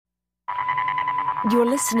You're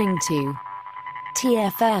listening to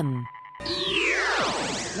TFM.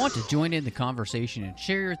 Want to join in the conversation and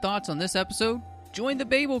share your thoughts on this episode? Join the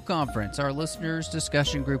Babel Conference, our listeners'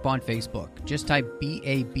 discussion group on Facebook. Just type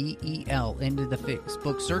BABEL into the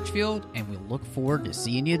Facebook search field, and we'll look forward to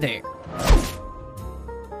seeing you there.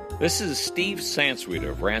 This is Steve Sansweet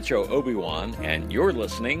of Rancho Obi-Wan, and you're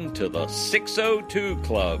listening to the 602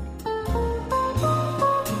 Club.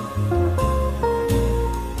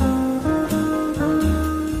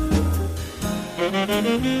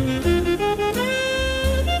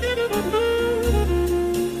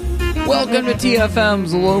 Welcome to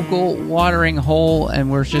TFM's local watering hole,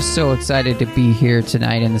 and we're just so excited to be here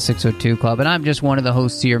tonight in the 602 Club. And I'm just one of the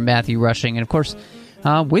hosts here, Matthew Rushing, and of course,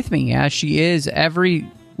 with me as she is every.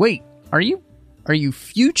 Wait, are you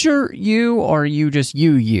future you, or are you just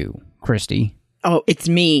you, Christy? Oh, it's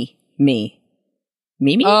me.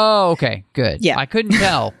 Oh, okay, good. Yeah. I couldn't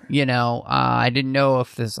tell, I didn't know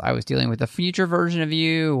if I was dealing with a future version of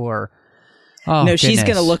you, or... Oh, no, she's goodness.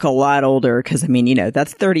 going to look a lot older because,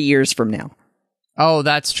 that's 30 years from now. Oh,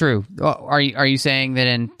 that's true. Are you saying that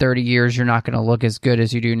in 30 years you're not going to look as good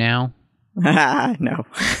as you do now? No.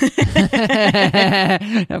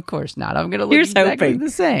 Of course not. I'm going to look exactly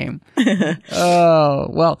the same. Oh,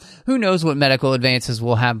 well, who knows what medical advances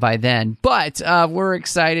we'll have by then. But we're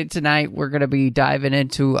excited tonight. We're going to be diving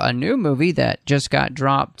into a new movie that just got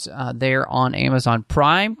dropped there on Amazon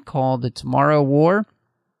Prime called The Tomorrow War,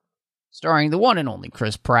 starring the one and only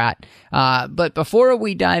Chris Pratt. But before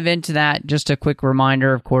we dive into that, just a quick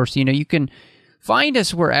reminder, of course, you can find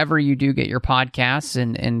us wherever you do get your podcasts.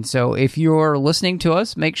 And so if you're listening to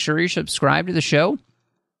us, make sure you subscribe to the show.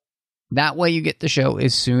 That way you get the show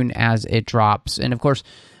as soon as it drops. And of course,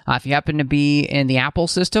 if you happen to be in the Apple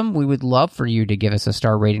system, we would love for you to give us a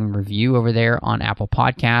star rating review over there on Apple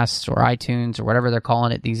Podcasts or iTunes or whatever they're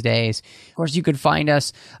calling it these days. Of course, you can find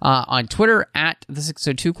us on Twitter at the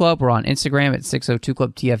 602 Club. We're on Instagram at 602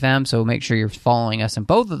 Club TFM, so make sure you're following us in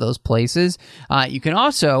both of those places. You can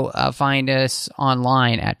also find us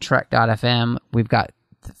online at trek.fm. We've got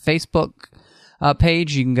the Facebook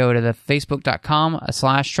page. You can go to the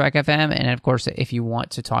facebook.com/trekfm. And of course, if you want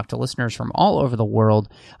to talk to listeners from all over the world,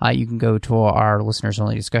 you can go to our listeners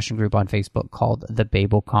only discussion group on Facebook called the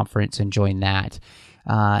Babel Conference and join that.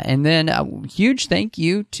 And then a huge thank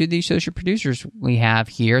you to the associate producers we have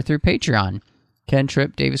here through Patreon. Ken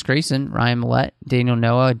Tripp, Davis Grayson, Ryan Millette, Daniel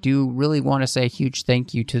Noah. Do really want to say a huge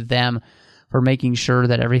thank you to them for making sure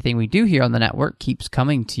that everything we do here on the network keeps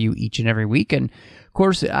coming to you each and every week. And of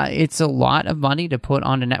course, it's a lot of money to put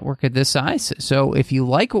on a network of this size. So if you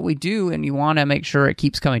like what we do and you want to make sure it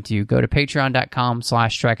keeps coming to you, go to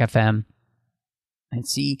patreon.com/trekfm and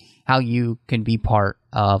see how you can be part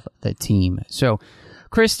of the team. So,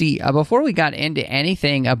 Christy, before we got into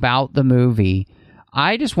anything about the movie,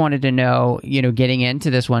 I just wanted to know, getting into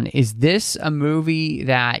this one, is this a movie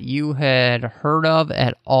that you had heard of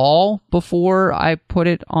at all before I put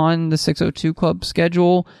it on the 602 Club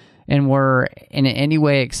schedule? And were in any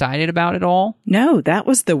way excited about it all? No, that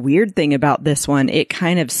was the weird thing about this one. It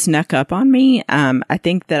kind of snuck up on me. I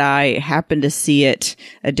think that I happened to see it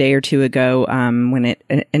a day or two ago when it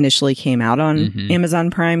initially came out on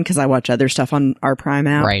Amazon Prime, because I watch other stuff on our Prime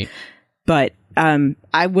app. Right. But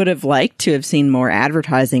I would have liked to have seen more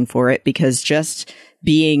advertising for it, because just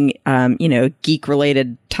being,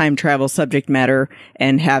 geek-related time travel subject matter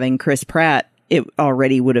and having Chris Pratt, it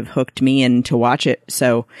already would have hooked me in to watch it.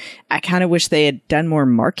 So I kind of wish they had done more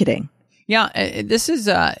marketing. Yeah, this is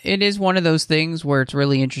it is one of those things where it's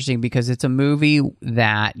really interesting because it's a movie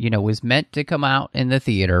that, was meant to come out in the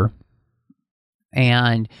theater.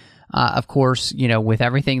 And of course, with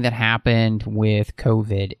everything that happened with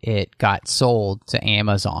COVID, it got sold to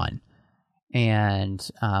Amazon and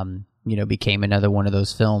became another one of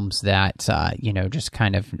those films that, just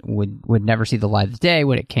kind of would never see the light of day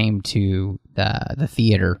when it came to the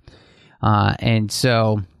theater. And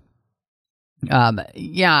so,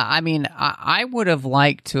 I would have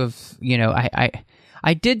liked to have,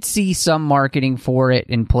 I did see some marketing for it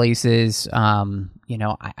in places.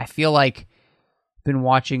 I feel like been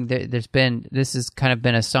watching, this has kind of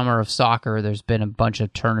been a summer of soccer. There's been a bunch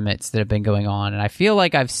of tournaments that have been going on, and I feel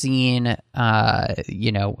like I've seen,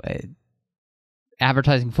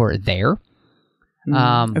 advertising for it there.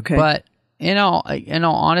 Okay. But in all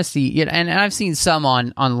honesty, and I've seen some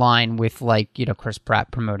online with Chris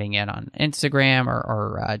Pratt promoting it on Instagram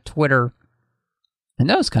or Twitter and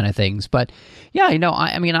those kind of things. But yeah,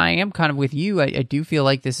 I am kind of with you. I do feel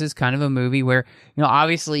like this is kind of a movie where,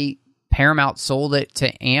 obviously Paramount sold it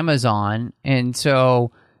to Amazon. And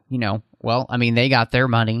so, they got their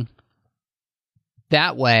money.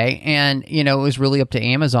 that way. And, it was really up to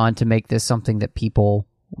Amazon to make this something that people,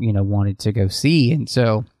 wanted to go see. And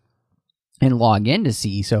so, and log in to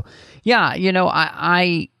see. So, yeah,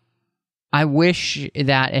 I wish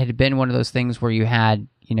that it had been one of those things where you had,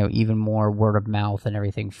 even more word of mouth and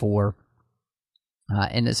everything for,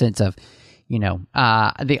 in the sense of,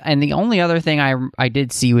 the only other thing I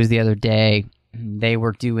did see was the other day, they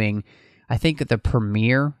were doing, I think, the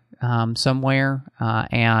premiere somewhere,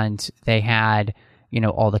 and they had,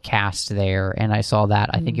 all the cast there, and I saw that.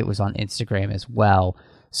 I think it was on Instagram as well.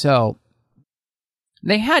 So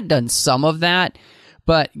they had done some of that,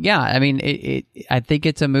 but yeah, I mean, I think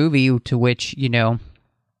it's a movie to which,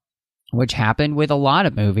 which happened with a lot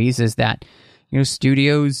of movies, is that,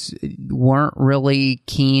 studios weren't really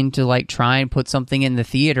keen to like try and put something in the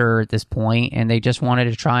theater at this point, and they just wanted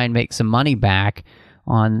to try and make some money back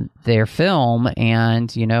on their film. And,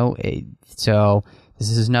 so this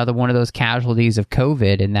is another one of those casualties of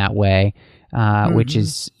COVID in that way, which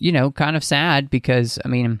is, kind of sad because, I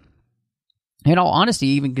mean, in all honesty,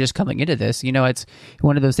 even just coming into this, it's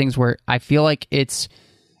one of those things where I feel like it's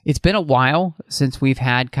been a while since we've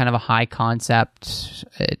had kind of a high concept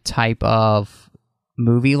type of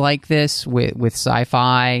movie like this with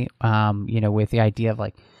sci-fi, with the idea of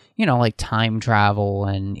like, like time travel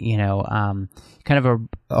and, kind of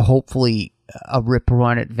a hopefully a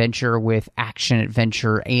rip-run adventure with action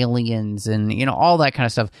adventure, aliens, and, all that kind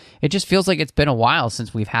of stuff. It just feels like it's been a while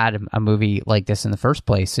since we've had a movie like this in the first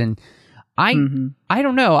place. And I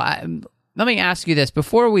don't know. Let me ask you this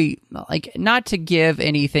before we, like, not to give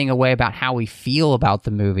anything away about how we feel about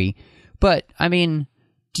the movie, but, I mean,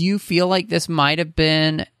 do you feel like this might have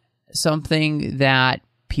been something that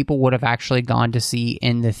people would have actually gone to see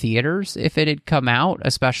in the theaters if it had come out,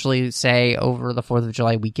 especially, say, over the 4th of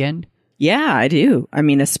July weekend? Yeah, I do. I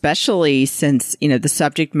mean, especially since, the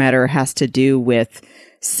subject matter has to do with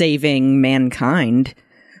saving mankind.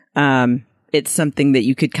 It's something that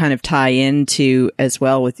you could kind of tie into as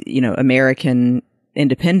well with, American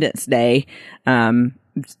Independence Day,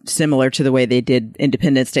 similar to the way they did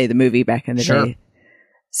Independence Day, the movie back in the day.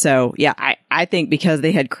 So, yeah, I think because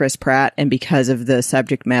they had Chris Pratt and because of the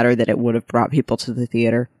subject matter that it would have brought people to the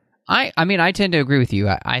theater. I mean, I tend to agree with you.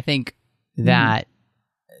 I think that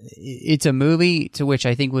it's a movie to which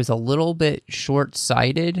I think was a little bit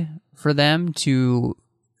short-sighted for them to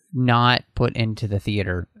not put into the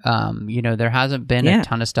theater. There hasn't been a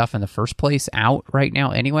ton of stuff in the first place out right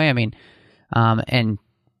now anyway. I mean, and,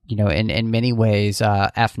 in many ways,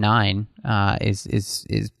 F9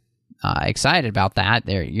 is excited about that.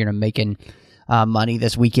 They're, making money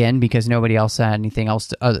this weekend because nobody else had anything else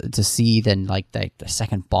to see than like the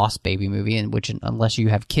second Boss Baby movie, in which unless you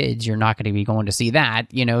have kids, you're not going to be going to see that,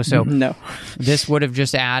 so no. This would have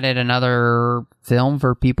just added another film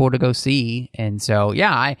for people to go see. And so,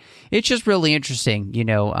 yeah, it's just really interesting,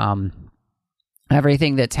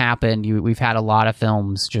 everything that's happened. We've had a lot of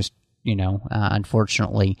films just,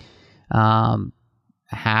 unfortunately,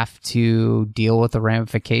 have to deal with the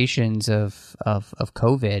ramifications of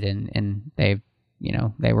COVID, and they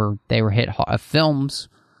were hit hard. Films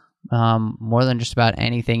more than just about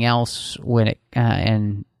anything else when it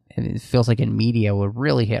and it feels like in media were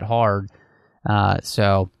really hit hard.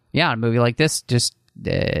 So yeah, a movie like this, just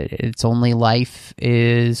its only life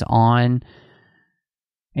is on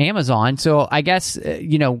Amazon. So I guess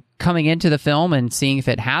coming into the film and seeing if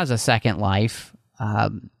it has a second life,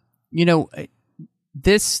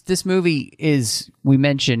 This movie is, we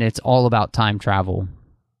mentioned, it's all about time travel.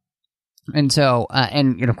 And so,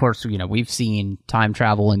 and of course, we've seen time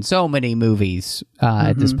travel in so many movies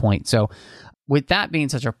at this point. So with that being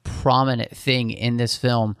such a prominent thing in this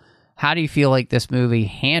film, how do you feel like this movie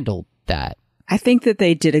handled that? I think that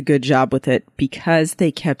they did a good job with it because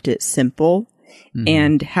they kept it simple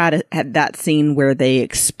and had that scene where they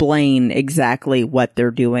explain exactly what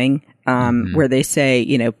they're doing, where they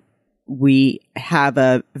say, we have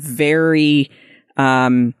a very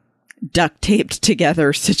duct taped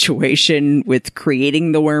together situation with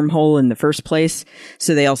creating the wormhole in the first place.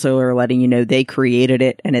 So they also are letting you know they created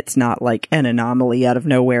it and it's not like an anomaly out of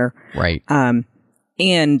nowhere. Right. And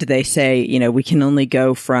they say, we can only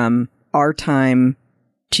go from our time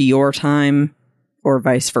to your time or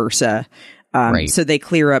vice versa. Right. So they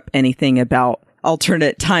clear up anything about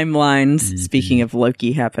alternate timelines. Speaking of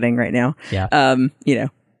Loki happening right now. Yeah.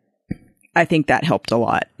 I think that helped a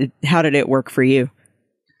lot. How did it work for you?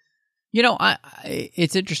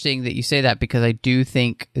 It's interesting that you say that because I do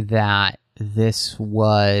think that this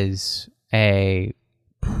was a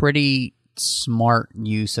pretty smart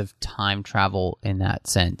use of time travel in that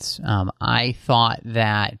sense. I thought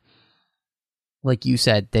that like you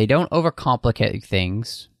said, they don't overcomplicate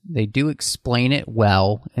things. They do explain it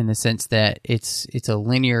well in the sense that it's a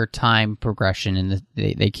linear time progression, and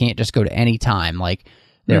they can't just go to any time. Like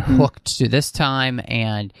they're hooked to this time,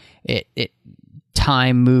 and it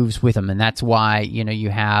time moves with them, and that's why you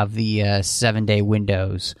have the 7-day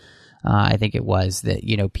windows. I think it was that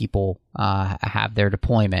people have their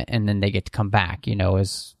deployment, and then they get to come back.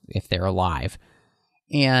 As if they're alive.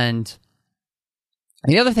 And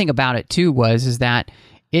the other thing about it too is that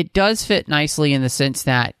it does fit nicely in the sense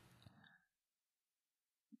that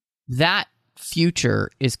that future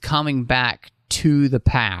is coming back to the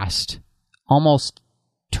past, almost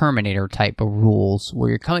Terminator type of rules, where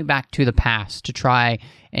you're coming back to the past to try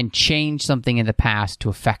and change something in the past to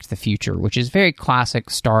affect the future, which is very classic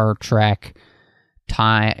Star Trek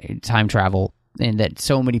time travel, and that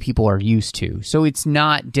so many people are used to. So it's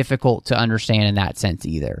not difficult to understand in that sense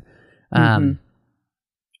either.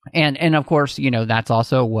 And of course, that's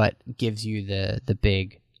also what gives you the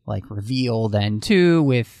big reveal then too,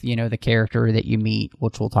 with the character that you meet,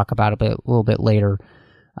 which we'll talk about a little bit later,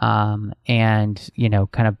 and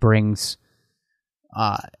kind of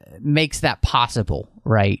makes that possible,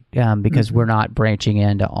 right? Because we're not branching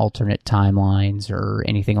into alternate timelines or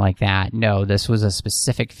anything like that. No, this was a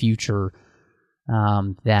specific future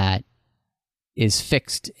that is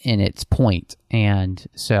fixed in its point. And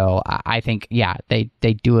so I think,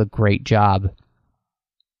 they do a great job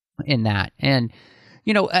in that. And,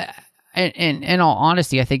 in all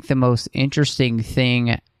honesty, I think the most interesting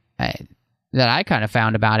thing that I kind of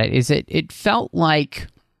found about it is it felt like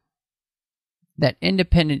that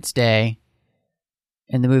Independence Day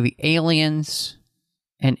and the movie Aliens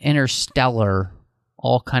and Interstellar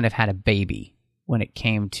all kind of had a baby when it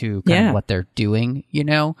came to kind of what they're doing,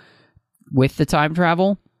 with the time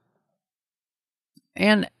travel.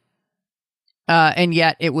 And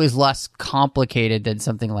yet it was less complicated than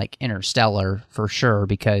something like Interstellar for sure,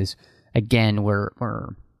 because again,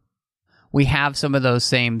 we have some of those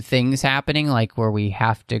same things happening, like where we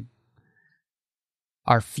have to,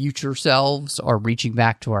 our future selves are reaching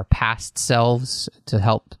back to our past selves to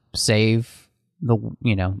help save the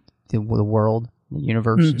world, the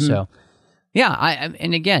universe. So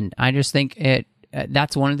and again, I just think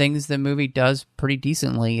that's one of the things the movie does pretty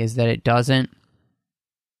decently, is that it doesn't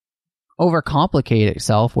overcomplicate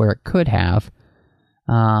itself where it could have,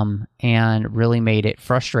 and really made it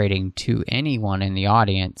frustrating to anyone in the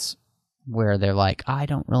audience where they're like, I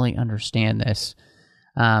don't really understand this.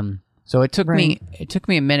 So it took me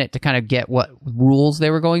a minute to kind of get what rules they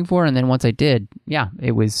were going for, and then once I did,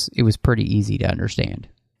 it was pretty easy to understand.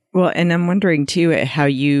 Well, and I'm wondering too how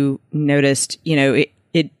you noticed,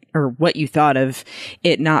 it or what you thought of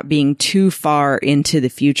it not being too far into the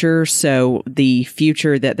future. So the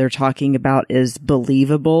future that they're talking about is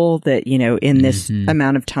believable, that, in this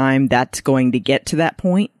amount of time, that's going to get to that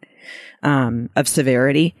point of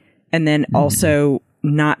severity. And then also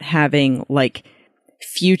not having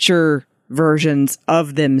future versions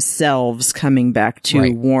of themselves coming back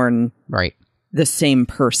to warn the same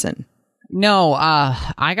person. No,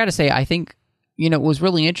 I got to say, I think, it was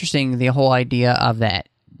really interesting, the whole idea of that.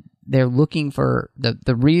 They're looking for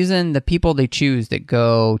the reason the people they choose that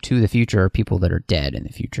go to the future are people that are dead in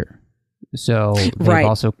the future. So they've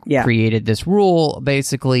also created this rule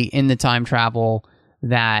basically in the time travel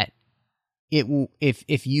that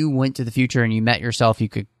if you went to the future and you met yourself, you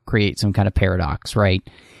could create some kind of paradox, right?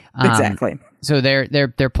 Exactly. So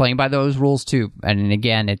they're playing by those rules too. And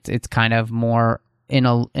again, it's kind of more in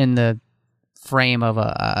the frame of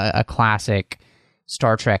a classic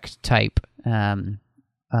Star Trek type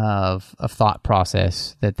of thought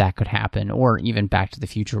process that could happen, or even Back to the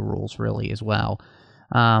Future rules really as well.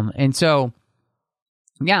 And so,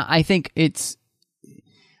 I think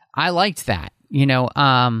I liked that,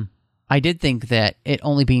 I did think that it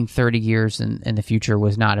only being 30 years in the future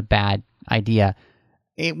was not a bad idea.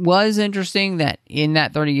 It was interesting that in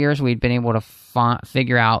that 30 years, we'd been able to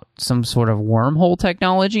figure out some sort of wormhole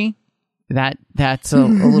technology. That's a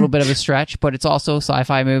little bit of a stretch, but it's also a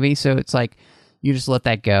sci-fi movie, so it's like, you just let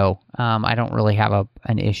that go. I don't really have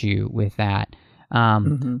an issue with that.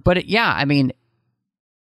 But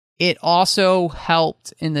it also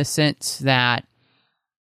helped in the sense that,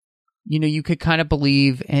 you could kind of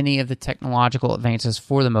believe any of the technological advances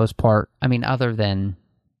for the most part. I mean, other than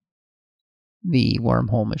the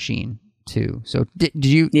wormhole machine too. So did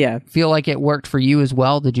you feel like it worked for you as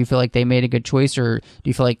well? Did you feel like they made a good choice, or do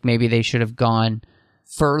you feel like maybe they should have gone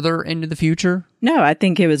further into the future? No, I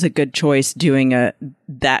think it was a good choice doing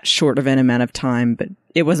that short of an amount of time, but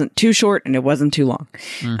it wasn't too short and it wasn't too long.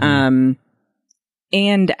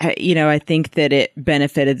 And, I think that it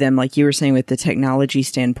benefited them, like you were saying, with the technology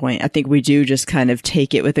standpoint. I think we do just kind of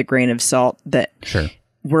take it with a grain of salt that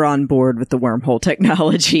we're on board with the wormhole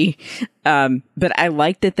technology. But I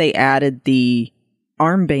like that they added the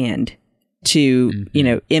armband to,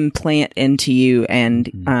 implant into you and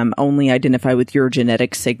only identify with your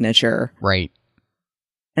genetic signature. Right.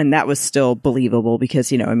 And that was still believable because,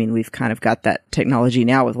 we've kind of got that technology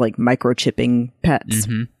now with like microchipping pets.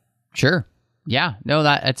 Mm-hmm. Sure. Yeah. No,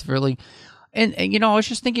 that's really... And, I was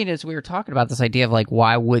just thinking as we were talking about this idea of like,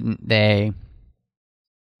 why wouldn't they...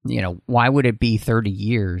 why would it be 30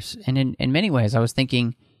 years? And in many ways, I was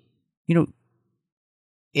thinking,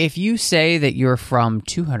 if you say that you're from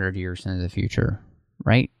 200 years into the future,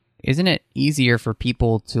 right? Isn't it easier for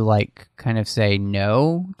people to like kind of say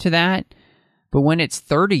no to that? But when it's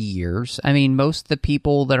 30 years, I mean, most of the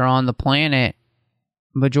people that are on the planet,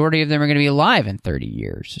 majority of them are going to be alive in 30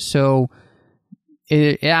 years. So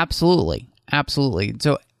absolutely.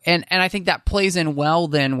 So, and I think that plays in well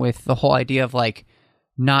then with the whole idea of like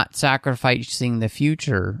not sacrificing the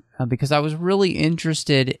future, because I was really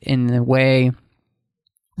interested in the way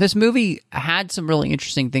this movie had some really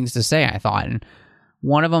interesting things to say, I thought. And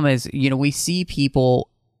one of them is, we see people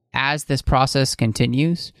as this process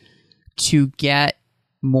continues to get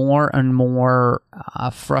more and more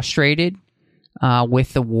frustrated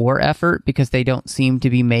with the war effort because they don't seem to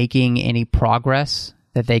be making any progress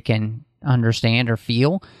that they can understand or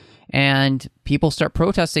feel. And people start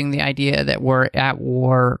protesting the idea that we're at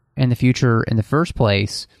war in the future in the first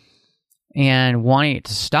place and wanting it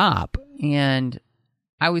to stop. And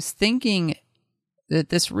I was thinking that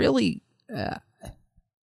this really,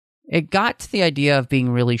 it got to the idea of being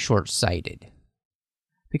really short-sighted.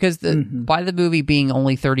 Because by the movie being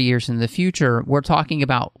only 30 years in the future, we're talking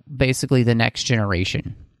about basically the next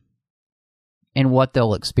generation and what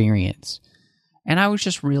they'll experience. And I was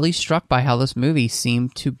just really struck by how this movie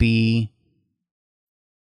seemed to be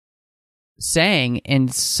saying in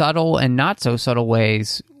subtle and not so subtle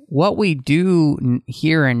ways, what we do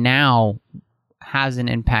here and now has an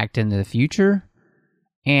impact in the future.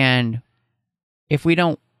 And if we're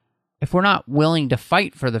not willing to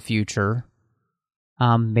fight for the future,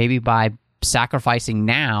 maybe by sacrificing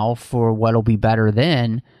now for what'll be better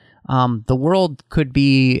then, the world could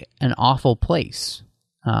be an awful place.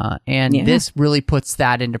 And this really puts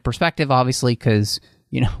that into perspective, obviously, because,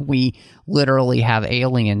 we literally have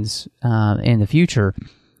aliens in the future.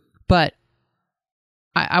 But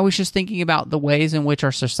I was just thinking about the ways in which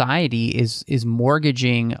our society is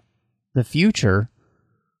mortgaging the future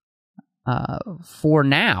for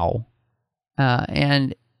now.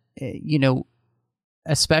 And,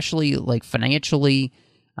 especially like financially,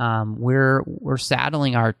 we're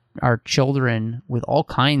saddling our children with all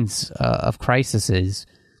kinds of crises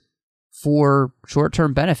for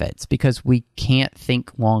short-term benefits because we can't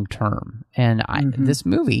think long-term. And this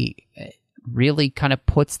movie really kind of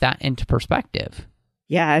puts that into perspective.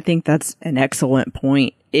 Yeah, I think that's an excellent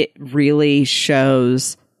point. It really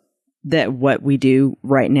shows that what we do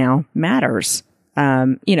right now matters.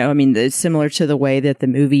 It's similar to the way that the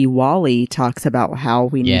movie WALL-E talks about how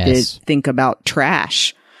we need to think about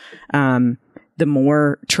trash. The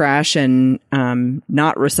more trash and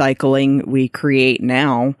not recycling we create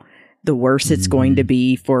now, the worse it's going to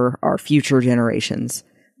be for our future generations.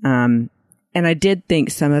 And I did think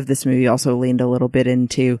some of this movie also leaned a little bit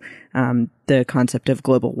into the concept of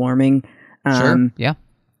global warming. Sure, yeah.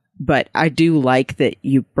 But I do like that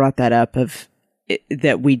you brought that up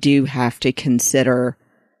that we do have to consider,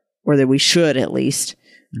 or that we should at least,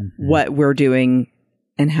 what we're doing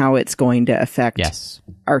and how it's going to affect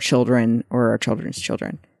our children or our children's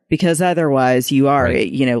children. Because otherwise you are,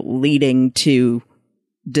 leading to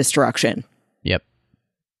destruction. Yep.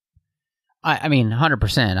 I mean,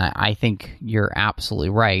 100%. I think you're absolutely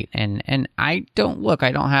right. And I don't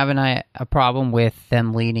have a problem with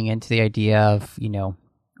them leaning into the idea of,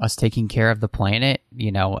 us taking care of the planet.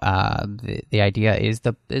 The idea is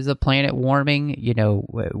the planet warming.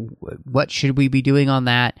 What should we be doing on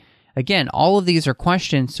that? Again, all of these are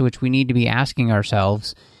questions to which we need to be asking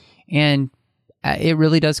ourselves. And it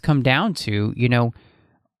really does come down to,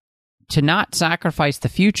 to not sacrifice the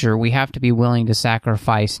future, we have to be willing to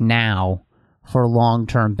sacrifice now for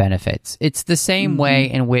long-term benefits. It's the same way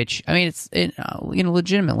in which,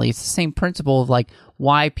 legitimately, it's the same principle of like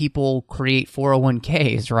why people create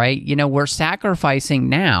 401ks, right? We're sacrificing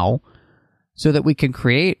now so that we can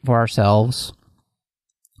create for ourselves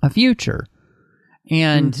a future.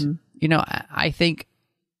 And, I think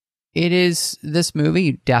this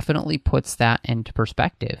movie definitely puts that into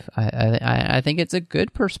perspective. I think it's a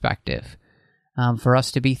good perspective. for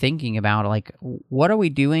us to be thinking about, like, what are we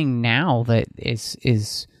doing now that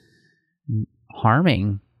is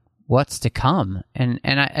harming what's to come? And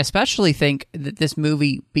I especially think that this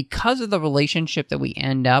movie, because of the relationship that we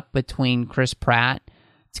end up between Chris Pratt's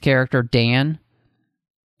character Dan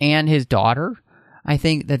and his daughter, I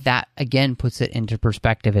think that again puts it into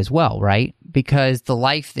perspective as well, right? Because the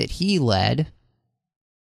life that he led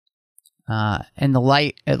and the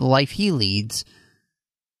life he leads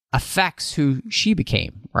affects who she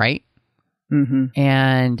became, right? Mm-hmm.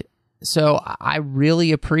 And so I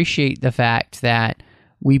really appreciate the fact that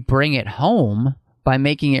we bring it home by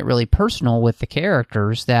making it really personal with the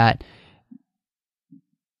characters, that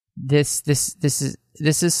this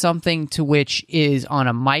is something to which is on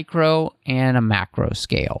a micro and a macro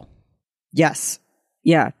scale. Yes.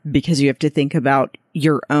 Yeah, because you have to think about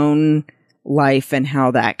your own life and how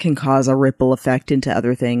that can cause a ripple effect into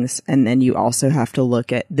other things. And then you also have to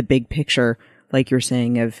look at the big picture, like you're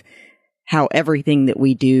saying, of how everything that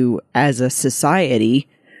we do as a society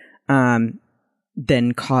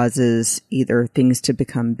then causes either things to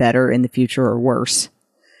become better in the future or worse.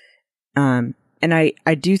 And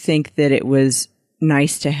I do think that it was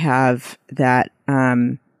nice to have that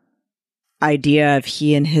idea of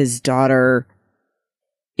he and his daughter,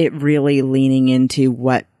 it really leaning into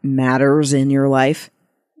what matters in your life.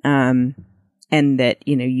 And that,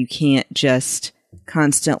 you can't just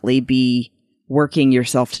constantly be working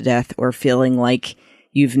yourself to death or feeling like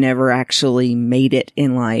you've never actually made it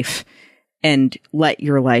in life and let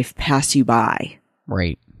your life pass you by.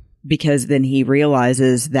 Right. Because then he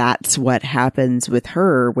realizes that's what happens with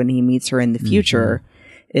her when he meets her in the future,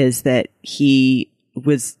 is that he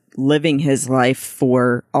was living his life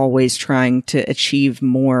for always trying to achieve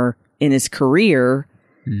more in his career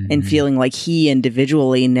and feeling like he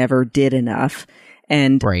individually never did enough,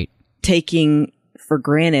 and taking for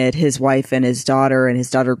granted his wife and his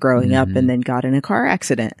daughter growing up and then got in a car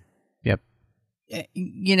accident. Yep.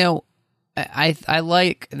 I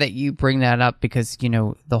like that you bring that up, because,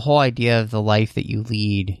 the whole idea of the life that you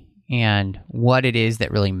lead and what it is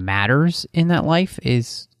that really matters in that life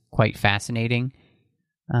is quite fascinating.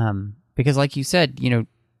 Because like you said,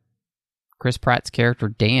 Chris Pratt's character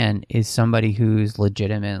Dan is somebody who's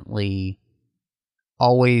legitimately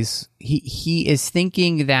always, he is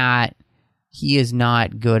thinking that he is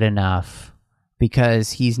not good enough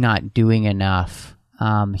because he's not doing enough.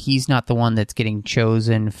 He's not the one that's getting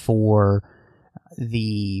chosen for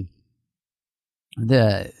the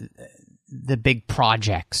big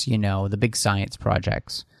projects, the big science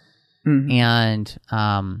projects. And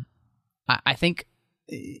I think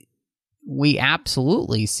we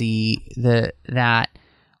absolutely see that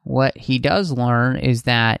what he does learn is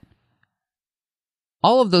that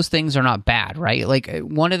all of those things are not bad, right? Like,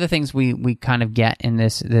 one of the things we kind of get in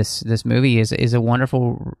this movie is a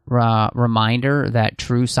wonderful reminder that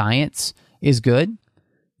true science is good.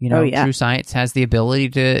 True science has the ability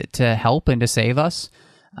to help and to save us.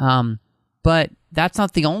 But that's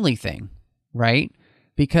not the only thing, right?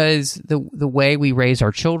 Because the way we raise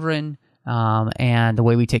our children, and the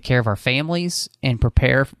way we take care of our families and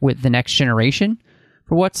prepare with the next generation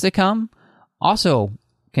for what's to come also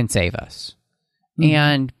can save us.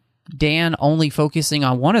 And Dan only focusing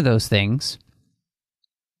on one of those things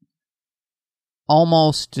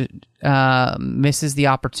almost misses the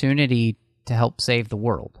opportunity to help save the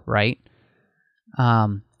world, right?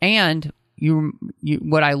 And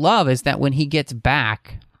what I love is that when he gets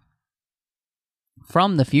back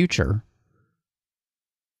from the future,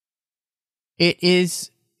 it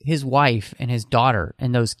is his wife and his daughter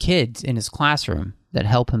and those kids in his classroom that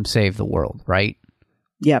help him save the world, right?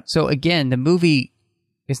 Yep. So again, the movie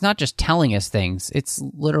is not just telling us things, it's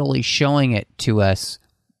literally showing it to us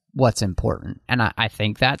what's important. And I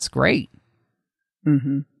think that's great.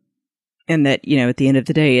 And that, at the end of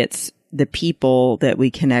the day, it's the people that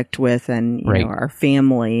we connect with and, you know, our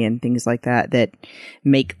family and things like that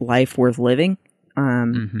make life worth living.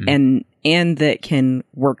 And that can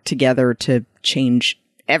work together to change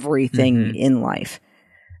everything in life.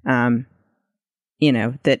 That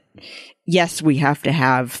yes, we have to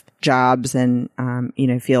have jobs and,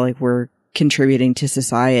 feel like we're contributing to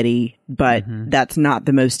society, but that's not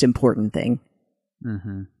the most important thing.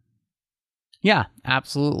 Yeah,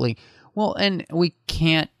 absolutely. Well, and we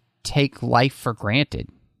can't take life for granted.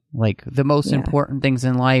 Like, the most important things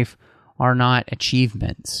in life are not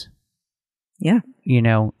achievements. Yeah.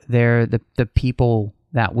 They're the people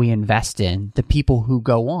that we invest in, the people who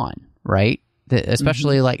go on, right?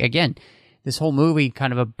 Especially, like, again, this whole movie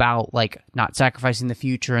kind of about, like, not sacrificing the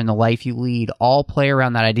future and the life you lead all play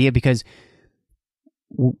around that idea, because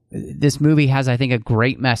this movie has, I think, a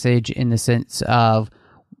great message in the sense of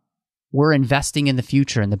we're investing in the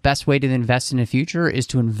future, and the best way to invest in the future is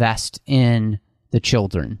to invest in the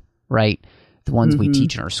children, right? The ones we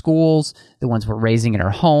teach in our schools, the ones we're raising in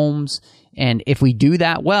our homes. And if we do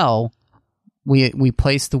that well, we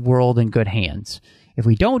place the world in good hands. If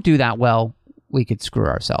we don't do that well, we could screw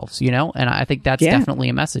ourselves, you know? And I think that's definitely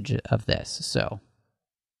a message of this. So,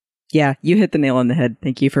 yeah, you hit the nail on the head.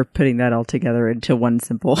 Thank you for putting that all together into one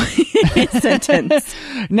simple sentence.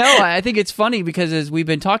 No, I think it's funny because as we've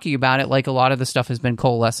been talking about it, like a lot of the stuff has been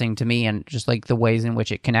coalescing to me and just like the ways in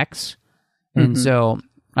which it connects. And so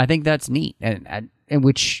I think that's neat, and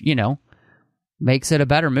which, you know, makes it a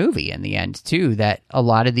better movie in the end, too, that a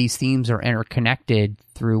lot of these themes are interconnected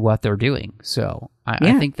through what they're doing. So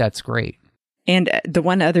I think that's great. And the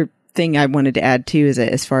one other thing I wanted to add, too, is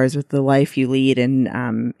as far as with the life you lead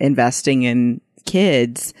and investing in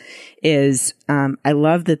kids is I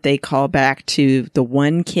love that they call back to the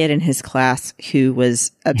one kid in his class who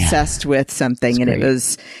was obsessed with something, and it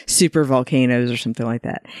was super volcanoes or something like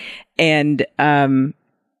that. And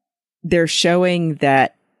they're showing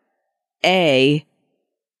that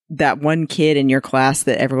that one kid in your class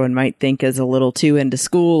that everyone might think is a little too into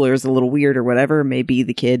school or is a little weird or whatever may be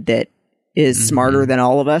the kid that is smarter than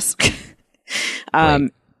all of us.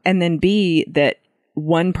 And then B, that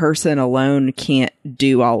one person alone can't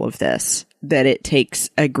do all of this, that it takes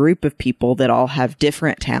a group of people that all have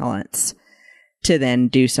different talents to then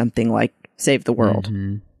do something like save the world.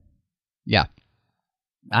 Yeah,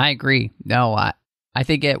 I agree. No, I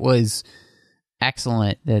think it was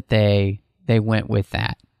excellent that they went with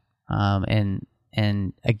that. And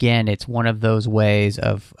again, it's one of those ways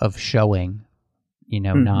of showing, you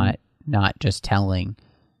know, not just telling.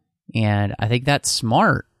 And I think that's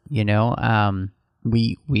smart, you know.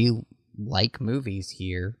 We like movies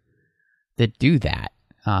here that do that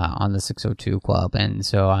on the 602 Club, and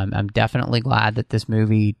so I'm definitely glad that this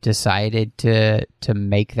movie decided to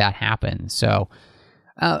make that happen. So,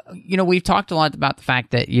 you know, we've talked a lot about the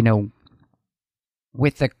fact that, you know,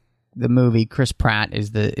 with the movie, Chris Pratt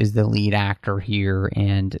is the lead actor here,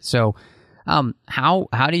 and so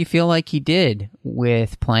how do you feel like he did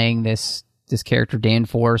with playing this character, Dan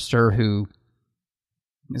Forrester, who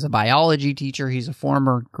is a biology teacher? He's a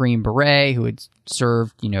former Green Beret who had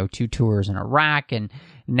served, you know, 2 tours in Iraq, and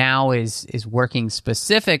now is working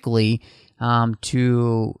specifically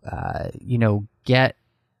to you know, get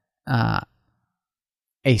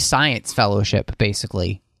a science fellowship,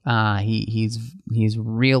 basically. He's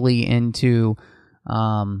really into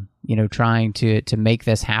you know, trying to make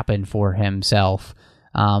this happen for himself.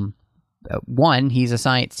 One, he's a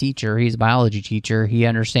science teacher, he's a biology teacher, he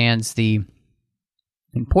understands the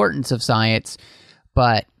importance of science,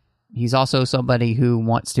 but he's also somebody who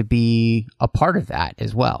wants to be a part of that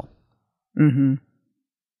as well.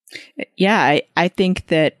 Yeah, I think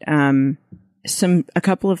that a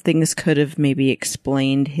couple of things could have maybe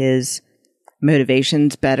explained his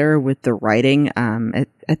motivations better with the writing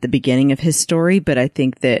at the beginning of his story, but I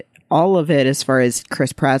think that all of it, as far as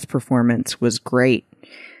Chris Pratt's performance, was great.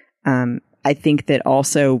 I think that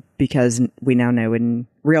also because we now know in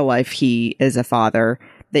real life he is a father,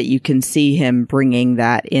 that you can see him bringing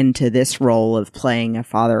that into this role of playing a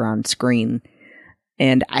father on screen.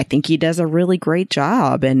 And I think he does a really great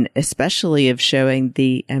job, and especially of showing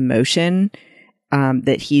the emotion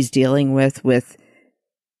that he's dealing with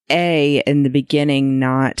in the beginning,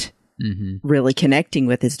 not really connecting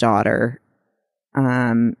with his daughter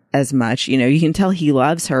as much. You know, you can tell he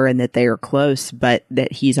loves her and that they are close, but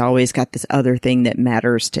that he's always got this other thing that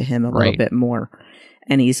matters to him a little bit more,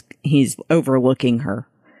 and he's overlooking her.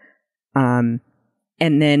 And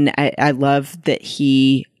then I love that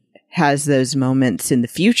he has those moments in the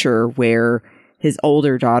future where his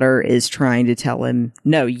older daughter is trying to tell him,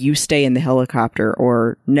 no, you stay in the helicopter,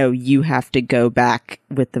 or no, you have to go back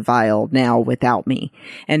with the vial now without me.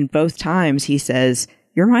 And both times he says,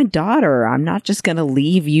 you're my daughter. I'm not just going to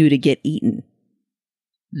leave you to get eaten.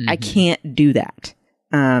 I can't do that.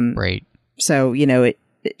 So, you know, it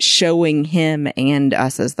showing him and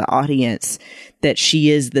us as the audience that she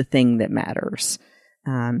is the thing that matters.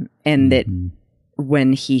 And that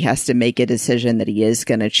when he has to make a decision that he is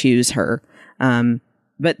going to choose her,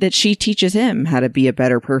 but that she teaches him how to be a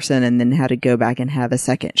better person and then how to go back and have a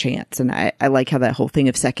second chance. And I like how that whole thing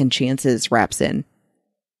of second chances wraps in.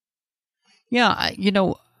 Yeah, you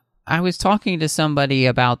know, I was talking to somebody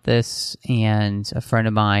about this, and a friend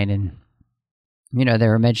of mine, and, you know, they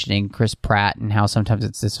were mentioning Chris Pratt and how sometimes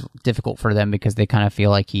it's difficult for them because they kind of feel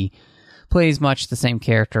like he plays much the same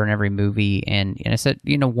character in every movie. And I said,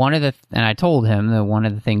 and I told him that one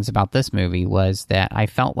of the things about this movie was that I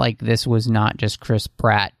felt like this was not just Chris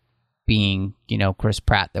Pratt being, Chris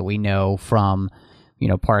Pratt that we know from,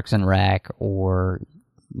 Parks and Rec or,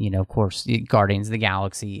 of course, Guardians of the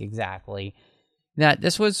Galaxy, exactly. That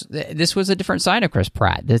this was a different side of Chris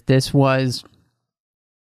Pratt. This was,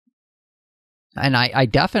 and I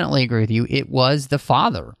definitely agree with you, it was the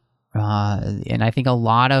father. And I think a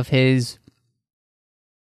lot of his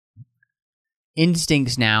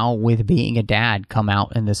instincts now with being a dad come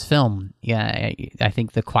out in this film. Yeah, I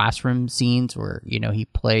think the classroom scenes where, he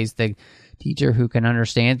plays the teacher who can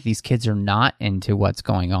understand these kids are not into what's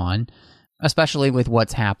going on, especially with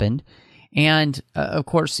what's happened. And of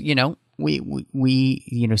course,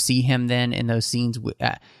 we see him then in those scenes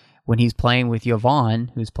when he's playing with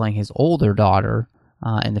Yvonne, who's playing his older daughter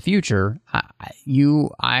in the future. I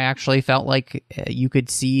actually felt like you could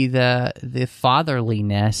see the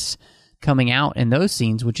fatherliness coming out in those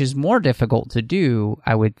scenes, which is more difficult to do,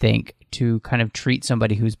 I would think, to kind of treat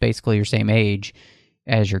somebody who's basically your same age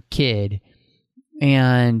as your kid.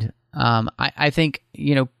 And I think,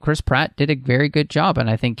 Chris Pratt did a very good job,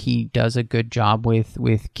 and I think he does a good job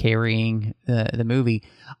with carrying the movie.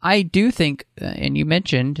 I do think, and you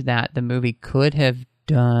mentioned that the movie could have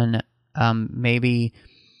done maybe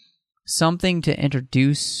something to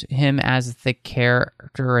introduce him as the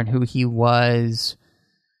character and who he was.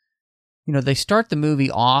 They start the movie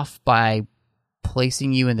off by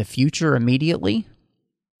placing you in the future immediately,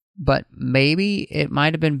 but maybe it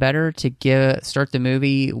might have been better to start the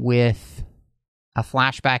movie with a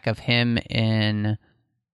flashback of him in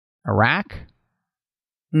Iraq,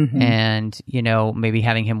 and maybe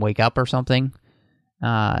having him wake up or something.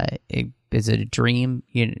 Is it a dream?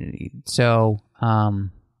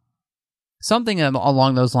 Something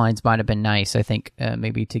along those lines might have been nice, I think,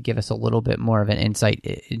 maybe to give us a little bit more of an insight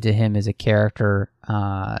into him as a character,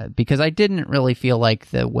 because I didn't really feel like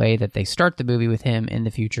the way that they start the movie with him in the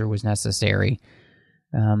future was necessary.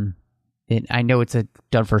 I know it's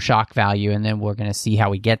done for shock value, and then we're going to see how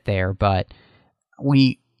we get there, but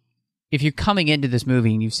if you're coming into this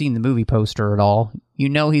movie and you've seen the movie poster at all,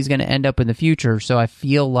 he's going to end up in the future, so I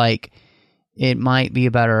feel like it might be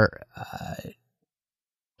a better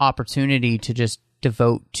opportunity to just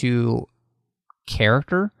devote to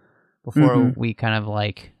character before we kind of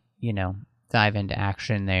dive into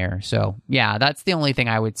action there. So yeah, that's the only thing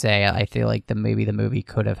I would say I feel like maybe the movie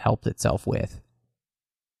could have helped itself with.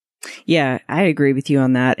 Yeah, I agree with you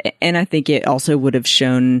on that. And I think it also would have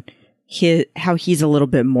shown how he's a little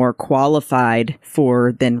bit more qualified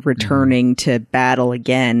for then returning to battle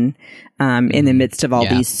again in the midst of all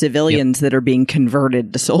these civilians that are being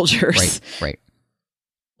converted to soldiers. Right.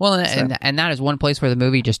 Well, and that is one place where the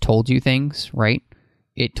movie just told you things, right?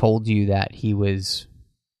 It told you that he was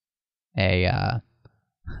it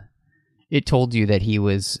told you that he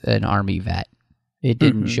was an Army vet. It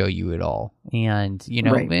didn't show you at all. And,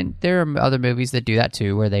 and there are other movies that do that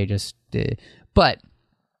too, where they just but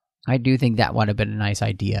I do think that would have been a nice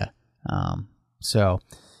idea. So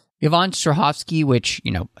Yvonne Strahovski, which,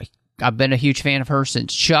 I've been a huge fan of her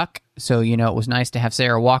since Chuck, so, it was nice to have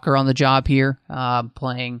Sarah Walker on the job here,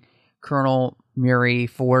 playing Colonel Murray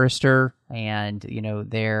Forrester and,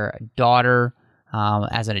 their daughter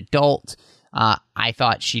as an adult. I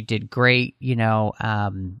thought she did great. The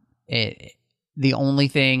only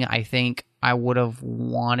thing I think I would have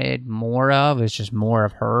wanted more of is just more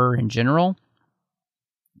of her in general,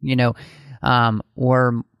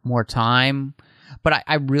 or more time. But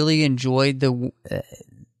I really enjoyed the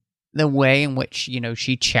way in which,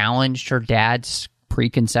 she challenged her dad's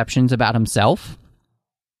preconceptions about himself.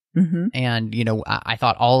 And, I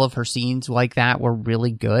thought all of her scenes like that were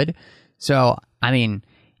really good. So, I mean,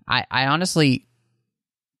 I honestly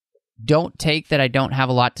don't take that I don't have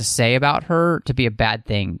a lot to say about her to be a bad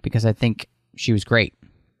thing, because I think she was great.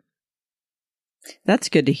 That's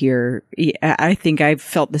good to hear. I think I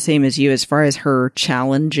felt the same as you as far as her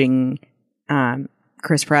challenging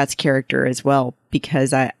Chris Pratt's character as well,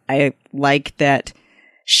 because I like that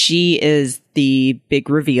she is the big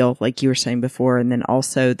reveal, like you were saying before, and then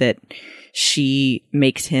also that she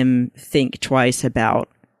makes him think twice about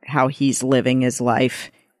how he's living his life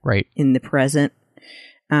in the present.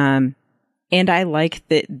 And I like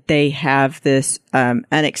that they have this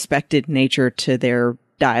unexpected nature to their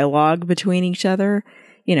dialogue between each other.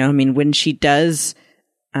 When she does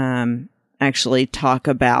actually talk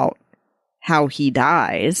about how he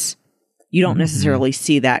dies, you don't necessarily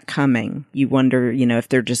see that coming. You wonder, if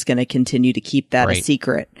they're just going to continue to keep that a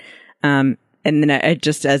secret. And then I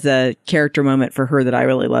just, as a character moment for her that I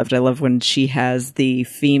really loved, I love when she has the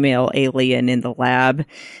female alien in the lab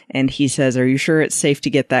and he says, "Are you sure it's safe to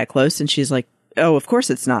get that close?" And she's like, "Oh, of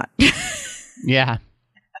course it's not." Yeah.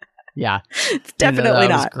 Yeah. It's definitely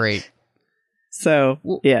that was not. great. So,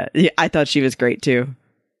 yeah, I thought she was great too.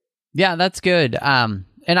 Yeah, that's good. And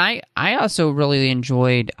I also really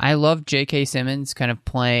enjoyed, I love J.K. Simmons kind of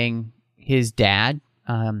playing his dad,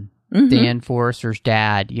 Dan Forrester's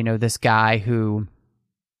dad, you know, this guy who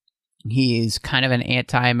he is kind of an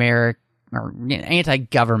anti-American, or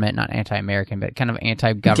anti-government, not anti-American, but kind of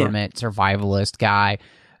anti-government survivalist guy,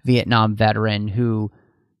 Vietnam veteran who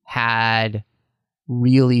had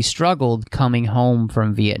really struggled coming home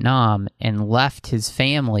from Vietnam and left his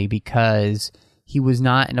family because he was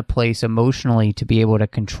not in a place emotionally to be able to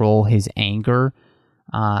control his anger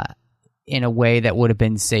in a way that would have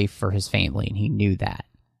been safe for his family, and he knew that.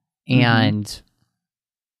 And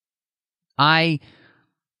I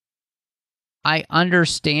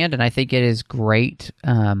understand, and I think it is great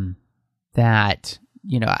that,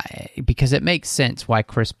 you know, because it makes sense why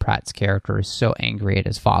Chris Pratt's character is so angry at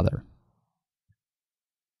his father.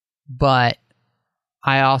 But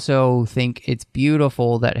I also think it's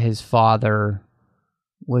beautiful that his father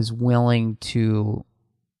was willing to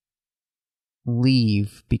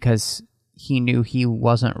leave because he knew he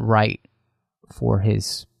wasn't right for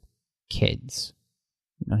his kids.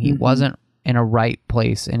 You know, he wasn't in a right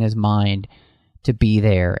place in his mind to be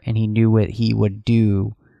there, and he knew what he would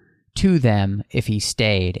do to them if he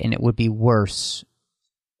stayed, and it would be worse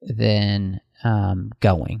than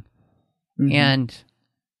going. And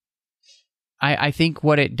I think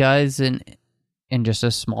what it does in just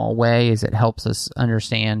a small way is it helps us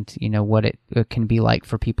understand, you know, what it can be like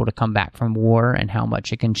for people to come back from war and how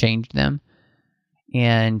much it can change them.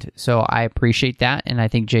 And so I appreciate that, and I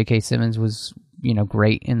think J.K. Simmons was, you know,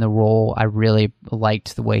 great in the role. I really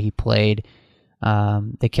liked the way he played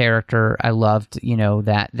the character. I loved, you know,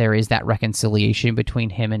 that there is that reconciliation between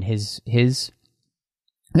him and his.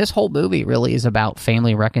 This whole movie really is about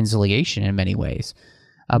family reconciliation in many ways,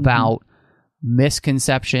 about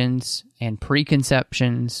misconceptions and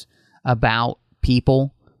preconceptions about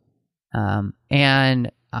people. I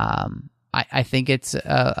think it's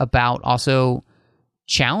about also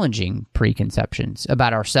challenging preconceptions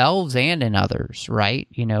about ourselves and in others, right?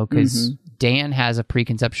 You know, because Dan has a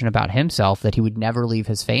preconception about himself that he would never leave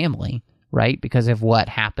his family, right? Because of what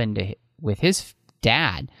happened with his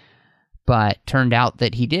dad, but turned out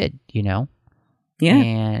that he did, you know? Yeah.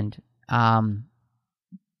 And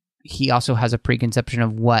he also has a preconception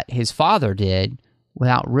of what his father did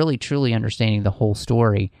without really truly understanding the whole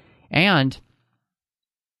story. And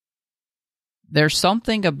there's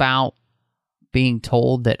something about being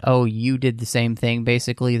told that, oh, you did the same thing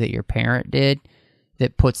basically that your parent did,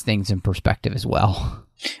 that puts things in perspective as well.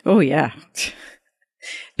 Oh, yeah.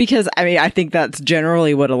 Because, I mean, I think that's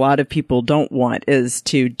generally what a lot of people don't want, is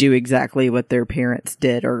to do exactly what their parents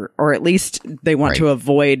did, or at least they want to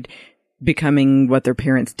avoid becoming what their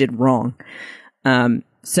parents did wrong.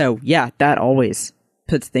 So, yeah, that always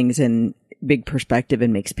puts things in big perspective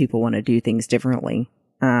and makes people want to do things differently.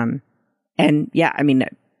 And, yeah, I mean,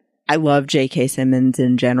 I love J.K. Simmons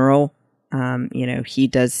in general. You know, he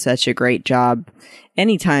does such a great job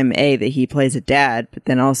anytime, A, that he plays a dad, but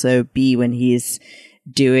then also B, when he's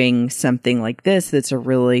doing something like this that's a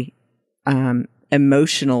really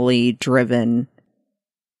emotionally driven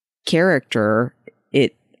character.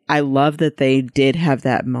 I love that they did have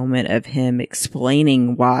that moment of him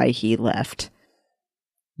explaining why he left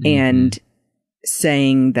and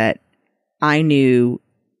saying that I knew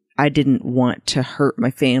I didn't want to hurt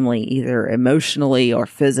my family either emotionally or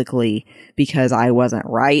physically because I wasn't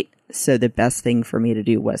right. So the best thing for me to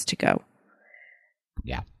do was to go.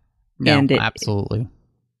 Yeah. No, absolutely.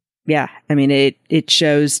 Yeah. I mean, it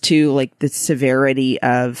shows too, like, the severity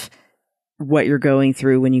of what you're going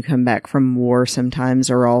through when you come back from war sometimes,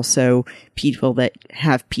 or also people that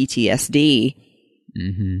have PTSD,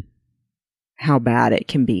 how bad it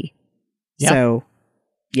can be. Yep. So,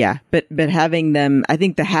 yeah, but having them, I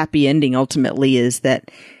think the happy ending ultimately is that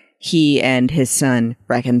he and his son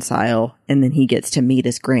reconcile, and then he gets to meet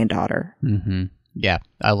his granddaughter. Yeah,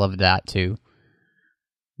 I love that too.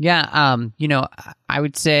 Yeah, you know, I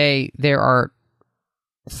would say there are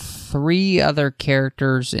 3 other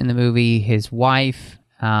characters in the movie. His wife,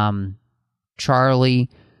 Charlie,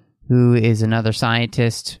 who is another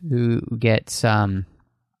scientist who gets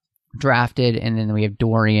drafted, and then we have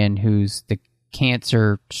Dorian, who's the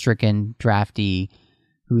cancer-stricken draftee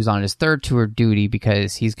who's on his 3rd tour of duty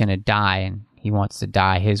because he's going to die, and he wants to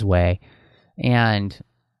die his way. And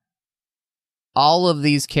all of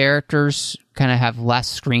these characters kind of have less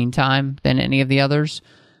screen time than any of the others,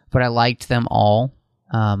 but I liked them all.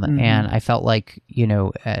 And I felt like,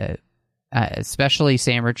 especially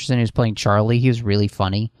Sam Richardson, who's playing Charlie, he was really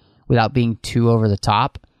funny without being too over the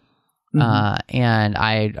top. And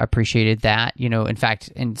I appreciated that. In fact,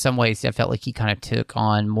 in some ways, I felt like he kind of took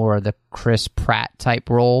on more of the Chris Pratt type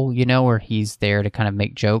role, where he's there to kind of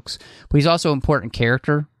make jokes. But he's also an important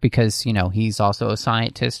character because, he's also a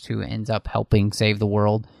scientist who ends up helping save the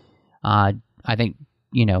world. I think,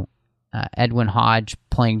 Edwin Hodge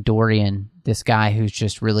playing Dorian, this guy who's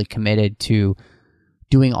just really committed to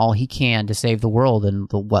doing all he can to save the world in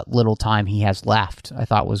what little time he has left, I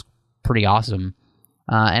thought was pretty awesome.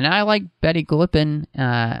 And I like Betty Gilpin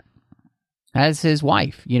as his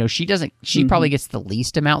wife. She probably gets the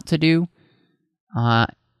least amount to do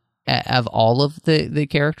of all of the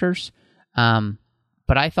characters.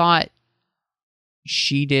 But I thought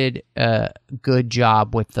she did a good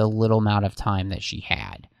job with the little amount of time that she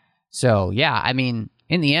had. So, yeah, I mean,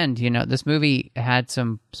 in the end, this movie had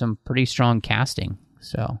some pretty strong casting.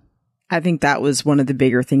 So I think that was one of the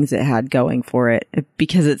bigger things it had going for it,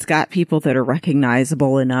 because it's got people that are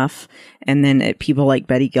recognizable enough. And then people like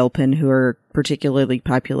Betty Gilpin, who are particularly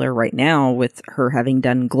popular right now with her having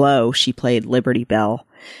done Glow. She played Liberty Bell.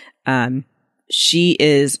 She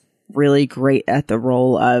is really great at the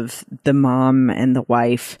role of the mom and the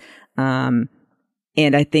wife. And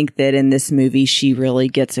I think that in this movie, she really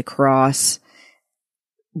gets across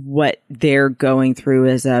what they're going through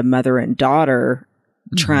as a mother and daughter,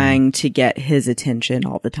 trying to get his attention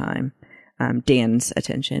all the time, Dan's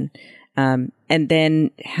attention. And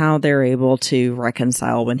then how they're able to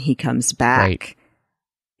reconcile when he comes back. Right.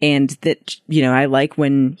 And that, I like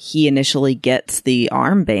when he initially gets the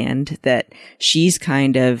armband, that she's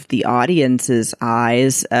kind of the audience's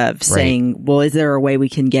eyes of saying, well, is there a way we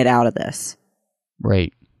can get out of this?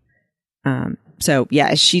 Right. So,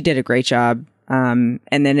 yeah, she did a great job. And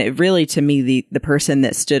then it really, to me, the person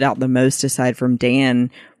that stood out the most aside from Dan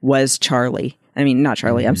was Charlie. I mean, not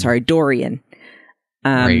Charlie, I'm sorry, Dorian.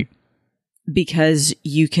 Right. Because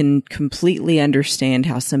you can completely understand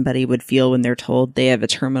how somebody would feel when they're told they have a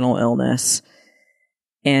terminal illness.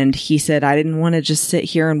 And he said, I didn't want to just sit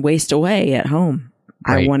here and waste away at home.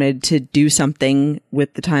 Right. I wanted to do something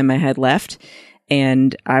with the time I had left,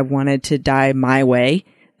 and I wanted to die my way.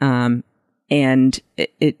 And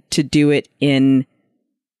to do it in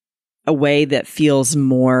a way that feels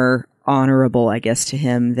more honorable, I guess, to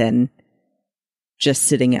him than just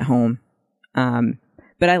sitting at home.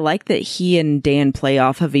 But I like that he and Dan play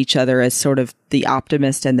off of each other as sort of the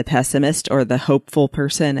optimist and the pessimist, or the hopeful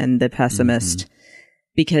person and the pessimist,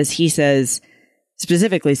 because he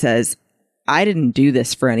specifically says, I didn't do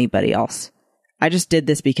this for anybody else. I just did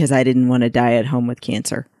this because I didn't want to die at home with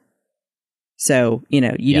cancer. So, you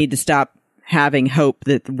need to stop having hope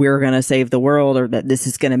that we're going to save the world, or that this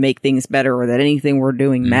is going to make things better, or that anything we're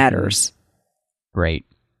doing matters. Right.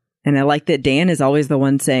 And I like that Dan is always the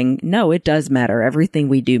one saying, no, it does matter. Everything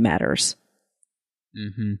we do matters.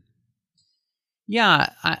 Yeah,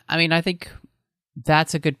 I mean, I think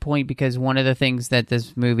that's a good point, because one of the things that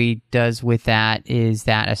this movie does with that is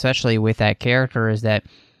that, especially with that character, is that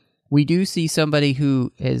we do see somebody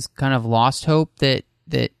who has kind of lost hope that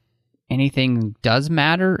anything does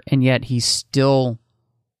matter, and yet he's still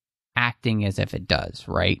acting as if it does,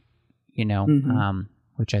 right?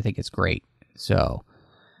 Which I think is great. So,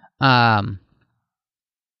 and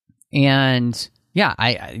yeah,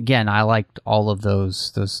 I liked all of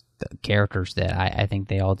those characters that I think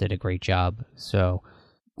they all did a great job. So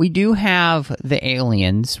we do have the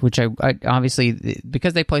aliens, which I obviously,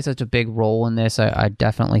 because they play such a big role in this, I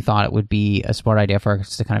definitely thought it would be a smart idea for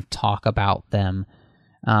us to kind of talk about them.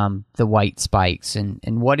 The white spikes, and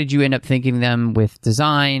what did you end up thinking of them with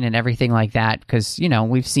design and everything like that? Because,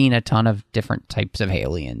 we've seen a ton of different types of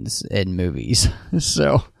aliens in movies.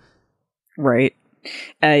 So, right.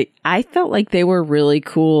 I felt like they were really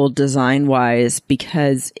cool design wise,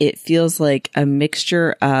 because it feels like a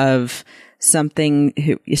mixture of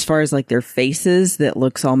something as far as like their faces, that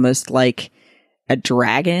looks almost like a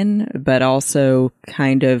dragon, but also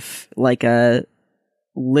kind of like a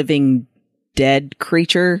living dead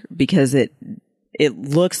creature, because it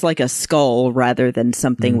looks like a skull rather than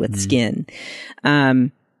something with skin.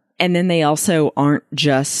 And then they also aren't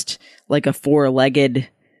just like a four-legged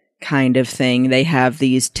kind of thing. They have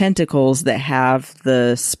these tentacles that have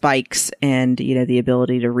the spikes and, the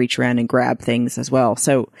ability to reach around and grab things as well.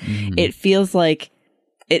 So it feels like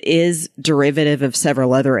it is derivative of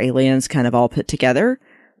several other aliens kind of all put together,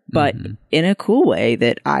 but in a cool way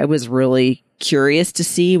that I was really curious to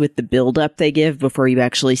see with the build up they give before you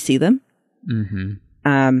actually see them. Mm-hmm.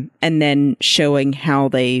 And then showing how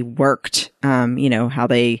they worked, how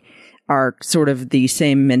they are sort of the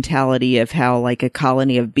same mentality of how like a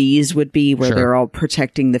colony of bees would be, where they're all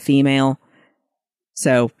protecting the female.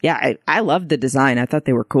 So, yeah, I loved the design. I thought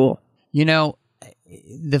they were cool.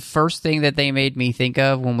 The first thing that they made me think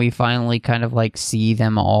of when we finally kind of like see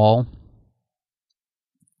them all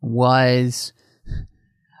was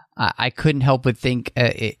I couldn't help but think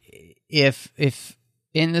if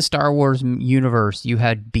in the Star Wars universe you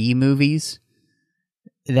had B movies,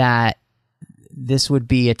 that this would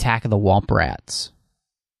be Attack of the Womp Rats.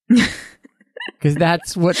 Because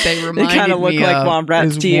that's what they reminded me of. They kind of look like Womp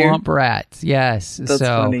Rats to you. Womp Rats, yes. That's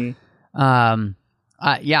funny.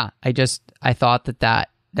 I thought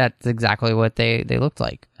that's exactly what they looked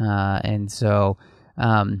like. And so,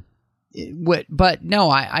 but no,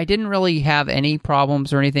 I didn't really have any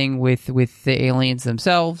problems or anything with the aliens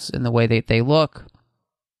themselves and the way that they look.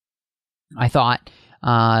 I thought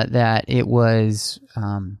that it was,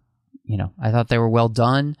 I thought they were well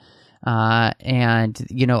done. And,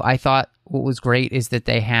 I thought what was great is that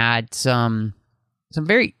they had some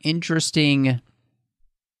very interesting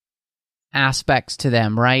aspects to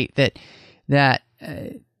them, right? That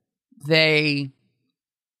they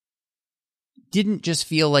didn't just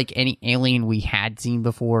feel like any alien we had seen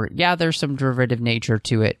before. Yeah, there's some derivative nature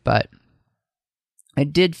to it, but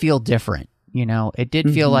it did feel different. It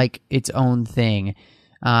did feel like its own thing,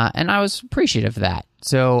 and I was appreciative of that.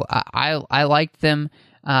 So I liked them.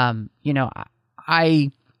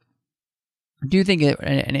 I do think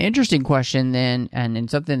an interesting question then, and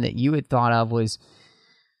something that you had thought of was,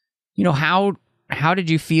 how did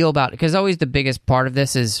you feel about it? Because always the biggest part of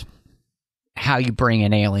this is how you bring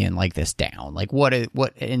an alien like this down, like what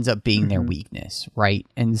ends up being their weakness, right?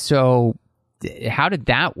 And so, how did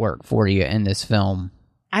that work for you in this film?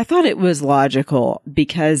 I thought it was logical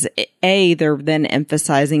because they're then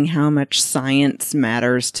emphasizing how much science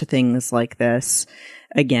matters to things like this.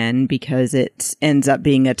 Again, because it ends up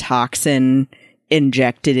being a toxin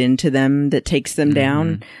injected into them that takes them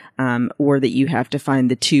down, or that you have to find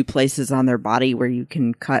the two places on their body where you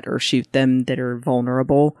can cut or shoot them that are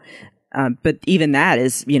vulnerable. But even that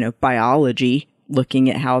is, biology, looking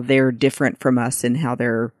at how they're different from us and how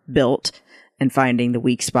they're built and finding the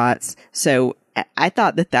weak spots. So I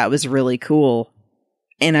thought that was really cool.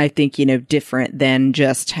 And I think, different than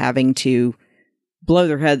just having to blow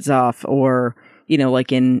their heads off or,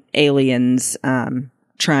 like in Aliens,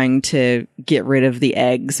 trying to get rid of the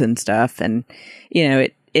eggs and stuff. And,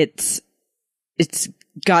 it's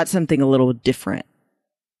got something a little different.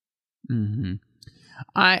 Mm-hmm.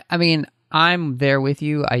 I mean, I'm there with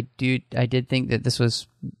you. I did think that this was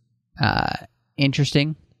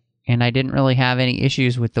interesting, and I didn't really have any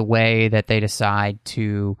issues with the way that they decide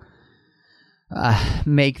to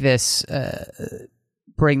make this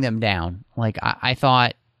bring them down. Like I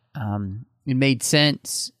thought it made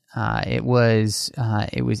sense. It was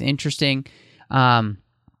interesting, and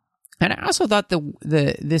I also thought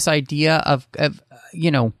this idea of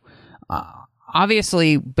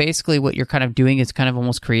obviously, basically what you're kind of doing is kind of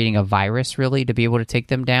almost creating a virus, really, to be able to take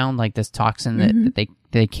them down, like this toxin that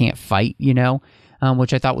they can't fight,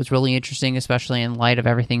 which I thought was really interesting, especially in light of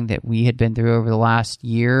everything that we had been through over the last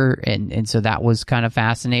year. And so that was kind of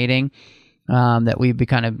fascinating, that we'd be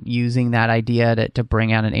kind of using that idea to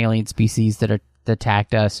bring out an alien species that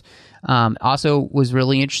attacked us. Also was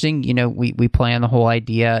really interesting, we play on the whole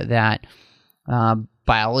idea that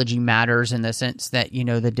biology matters in the sense that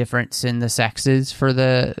the difference in the sexes for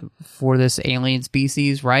this alien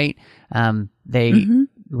species, right? They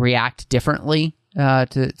react differently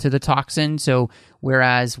to the toxin. So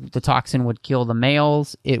whereas the toxin would kill the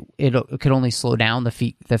males, it could only slow down the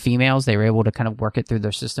females. They were able to kind of work it through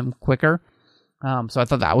their system quicker. So I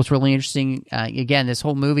thought that was really interesting. Again, this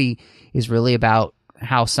whole movie is really about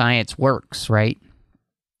how science works, right?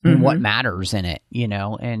 And what matters in it,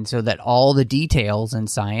 and so that all the details in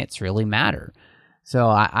science really matter. So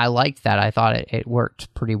I liked that. I thought it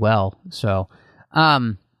worked pretty well. So,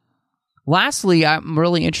 lastly, I'm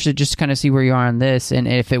really interested just to kind of see where you are on this, and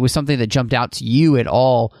if it was something that jumped out to you at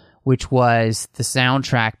all, which was the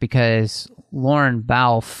soundtrack, because Lauren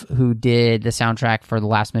Balfe, who did the soundtrack for the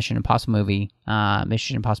last Mission Impossible movie,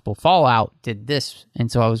 Mission Impossible Fallout, did this.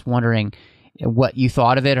 And so I was wondering what you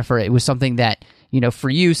thought of it, or if it was something that, for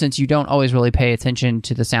you, since you don't always really pay attention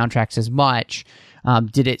to the soundtracks as much,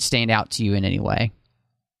 did it stand out to you in any way?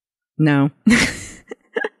 No.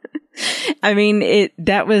 I mean,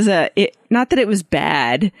 that was not that it was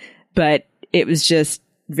bad, but it was just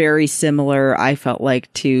very similar, I felt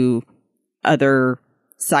like, to other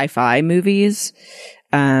sci-fi movies.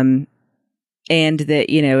 And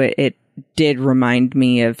that, did remind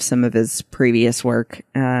me of some of his previous work.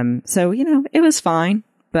 So, it was fine,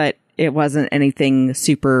 but it wasn't anything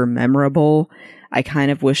super memorable. I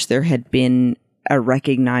kind of wish there had been a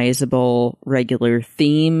recognizable regular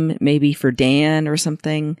theme, maybe for Dan or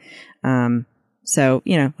something. So,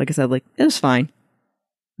 like I said, it was fine.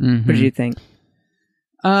 Mm-hmm. What did you think?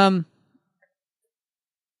 I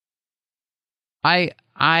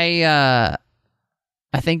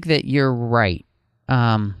think that you're right.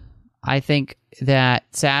 I think that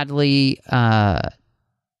sadly,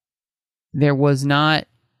 there was not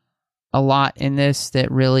a lot in this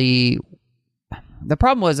that really. The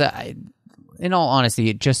problem was, in all honesty,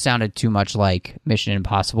 it just sounded too much like Mission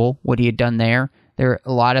Impossible. What he had done there. There are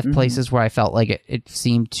a lot of places where I felt like it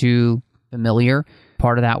seemed too familiar.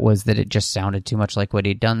 Part of that was that it just sounded too much like what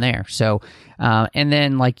he'd done there. So, and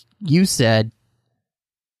then, like you said,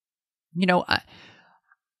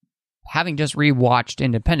 having just rewatched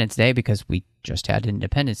Independence Day, because we just had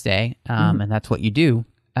Independence Day, and that's what you do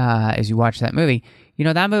as you watch that movie.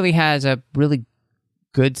 That movie has a really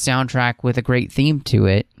good soundtrack with a great theme to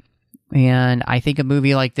it. And I think a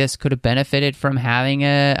movie like this could have benefited from having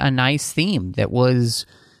a nice theme that was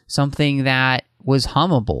something that was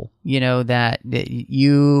hummable, that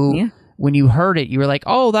you, when you heard it, you were like,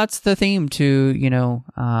 oh, that's the theme to,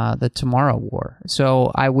 the Tomorrow War.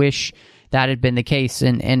 So I wish that had been the case.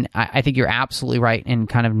 And I think you're absolutely right in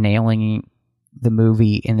kind of nailing the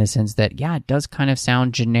movie in the sense that, it does kind of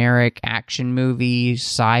sound generic action movie,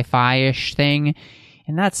 sci-fi-ish thing.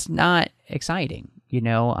 And that's not exciting,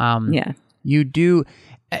 You do,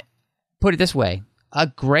 put it this way, a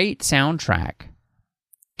great soundtrack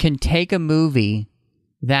can take a movie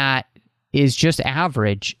that is just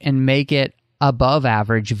average and make it above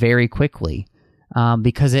average very quickly,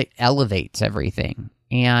 because it elevates everything.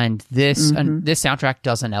 And this soundtrack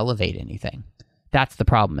doesn't elevate anything. That's the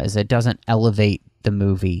problem, is it doesn't elevate the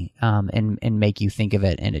movie and make you think of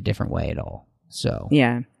it in a different way at all. So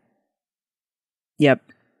yeah. Yep.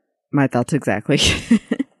 My thoughts exactly.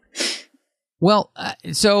 Well,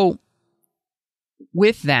 so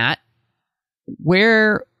with that,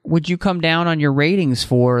 where would you come down on your ratings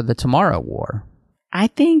for the Tomorrow War? I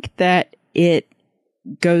think that it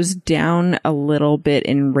goes down a little bit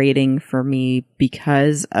in rating for me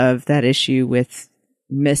because of that issue with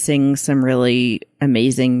missing some really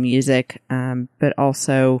amazing music, but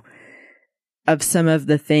also of some of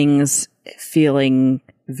the things feeling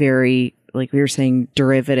very, like we were saying,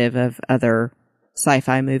 derivative of other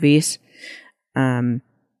sci-fi movies.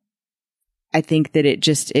 I think that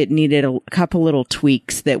it needed a couple little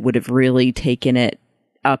tweaks that would have really taken it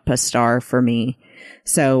up a star for me.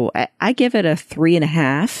 So I give it a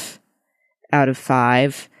 3.5 out of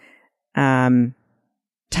 5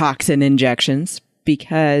 toxin injections,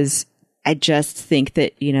 because I just think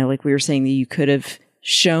that, like we were saying, that you could have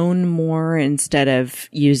shown more instead of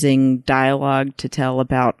using dialogue to tell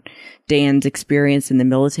about Dan's experience in the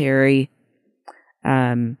military.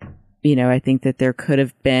 I think that there could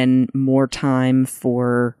have been more time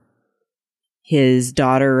for his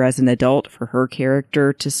daughter as an adult, for her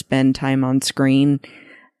character to spend time on screen.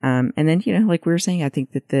 And then, like we were saying, I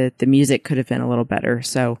think that the music could have been a little better.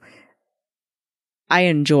 So I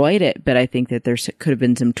enjoyed it, but I think that there could have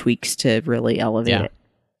been some tweaks to really elevate it.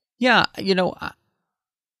 Yeah,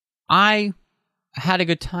 I had a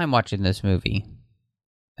good time watching this movie,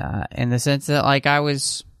 in the sense that, like, I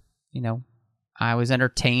was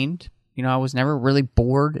entertained. I was never really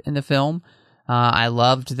bored in the film. I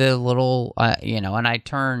loved the little, and I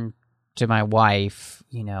turned to my wife,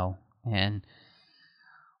 and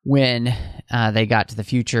when they got to the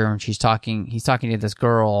future and he's talking to this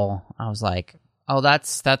girl, I was like, oh,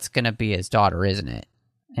 that's going to be his daughter, isn't it?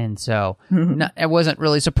 And so I wasn't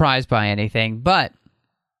really surprised by anything, but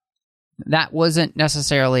that wasn't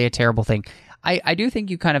necessarily a terrible thing. I do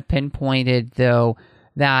think you kind of pinpointed, though,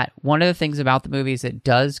 that one of the things about the movie is it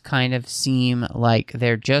does kind of seem like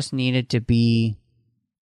there just needed to be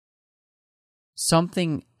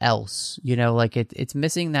something else, like it's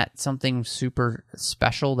missing that something super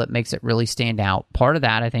special that makes it really stand out. Part of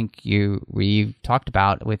that, I think we talked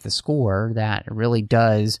about with the score, that really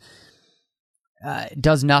does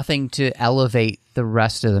nothing to elevate the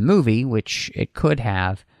rest of the movie, which it could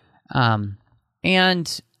have.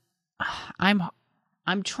 And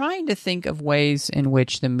I'm trying to think of ways in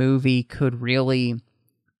which the movie could really,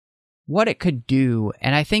 what it could do.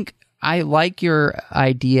 And I think I like your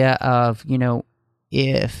idea of,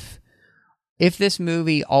 if this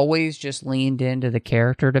movie always just leaned into the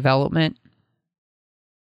character development,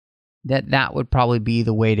 that would probably be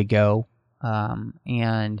the way to go.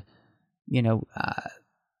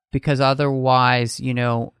 Because otherwise,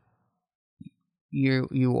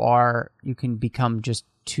 you can become just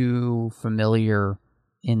too familiar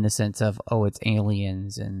in the sense of, oh, it's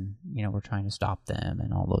aliens and, we're trying to stop them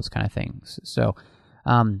and all those kind of things. So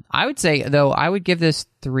I would say, though, I would give this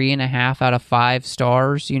 3.5 out of 5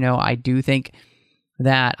 stars. I do think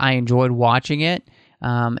that I enjoyed watching it.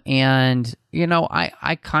 And,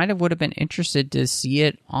 I kind of would have been interested to see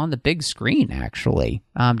it on the big screen, actually,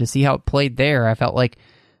 to see how it played there. I felt like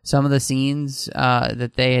some of the scenes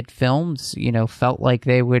that they had filmed, felt like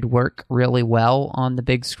they would work really well on the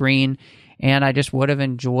big screen. And I just would have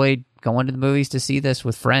enjoyed going to the movies to see this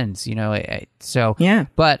with friends, so, yeah.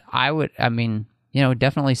 But I would,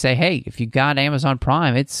 definitely say, hey, if you got Amazon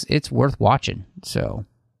Prime, it's worth watching. So,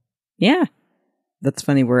 yeah. That's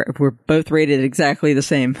funny. We're both rated exactly the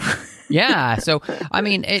same. Yeah. So,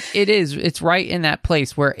 it's right in that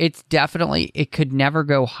place where it could never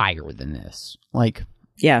go higher than this. Like,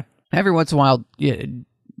 yeah. Every once in a while,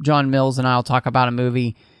 John Mills and I'll talk about a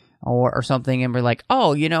movie or something, and we're like,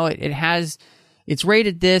 oh, it's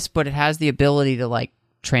rated this, but it has the ability to like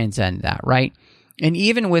transcend that, right? And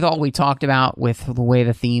even with all we talked about with the way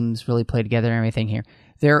the themes really play together and everything here,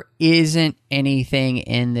 there isn't anything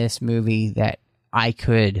in this movie that I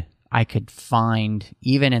could find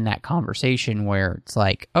even in that conversation where it's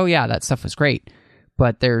like, oh yeah, that stuff was great,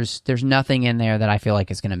 but there's nothing in there that I feel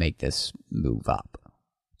like is going to make this move up.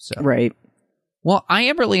 So right. Well, I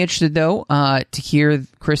am really interested, though, to hear,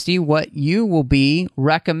 Christy, what you will be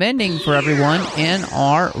recommending for everyone in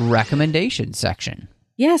our recommendation section.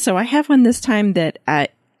 Yeah, so I have one this time that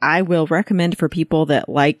I will recommend for people that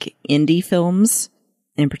like indie films,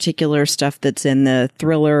 in particular stuff that's in the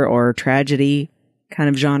thriller or tragedy kind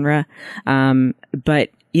of genre. But,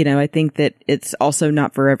 I think that it's also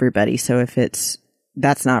not for everybody. So if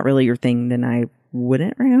that's not really your thing, then I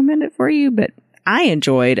wouldn't recommend it for you. But I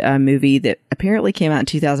enjoyed a movie that apparently came out in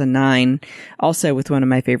 2009, also with one of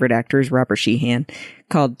my favorite actors, Robert Sheehan,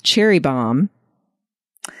 called Cherry Bomb,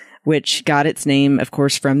 which got its name, of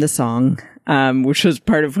course, from the song, which was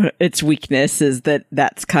part of its weakness, is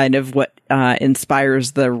that's kind of what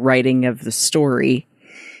inspires the writing of the story,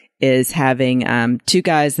 is having two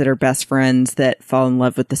guys that are best friends that fall in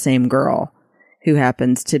love with the same girl, who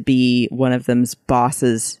happens to be one of them's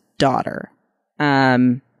boss's daughter.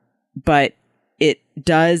 But it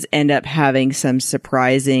does end up having some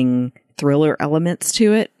surprising thriller elements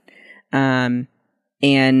to it.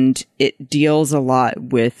 And it deals a lot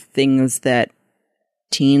with things that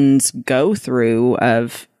teens go through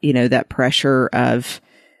of, that pressure of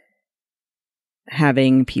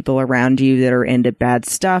having people around you that are into bad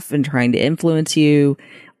stuff and trying to influence you,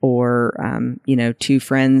 or, two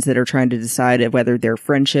friends that are trying to decide whether their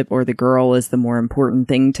friendship or the girl is the more important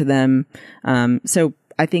thing to them. So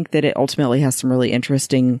I think that it ultimately has some really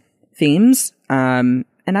interesting themes. And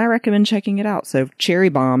I recommend checking it out. So Cherry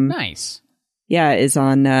Bomb. Nice. Yeah, is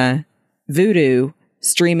on Vudu,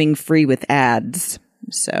 streaming free with ads.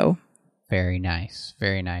 So very nice.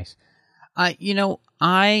 Very nice. I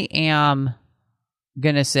am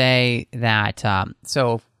going to say that,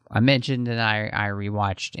 so I mentioned that I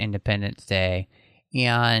rewatched Independence Day,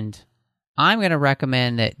 and I'm going to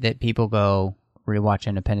recommend that people go rewatch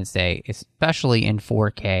Independence Day, especially in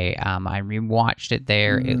 4K. I rewatched it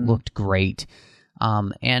there. It looked great.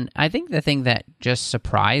 And I think the thing that just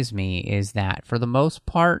surprised me is that for the most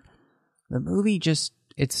part, the movie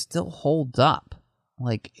it still holds up.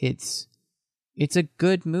 Like it's a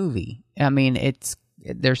good movie. I mean,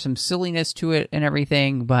 there's some silliness to it and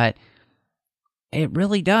everything, but it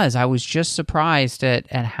really does. I was just surprised at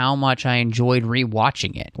how much I enjoyed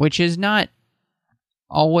rewatching it, which is not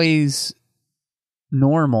always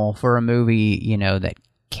normal for a movie, that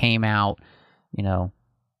came out,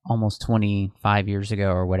 almost 25 years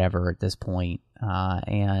ago or whatever at this point.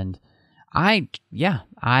 And I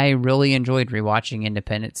really enjoyed rewatching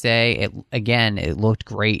Independence Day. It looked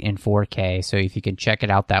great in 4K. So if you can check it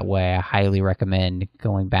out that way, I highly recommend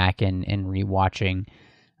going back and rewatching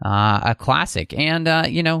a classic, and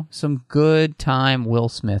some good time Will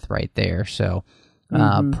Smith right there. So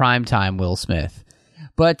prime time Will Smith.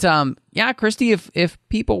 But Christy, if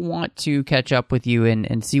people want to catch up with you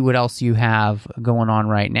and see what else you have going on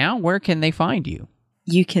right now, where can they find you?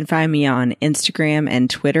 You can find me on Instagram and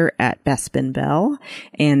Twitter at BespinBell,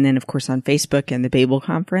 and then, of course, on Facebook and the Babel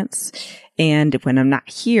Conference. And when I'm not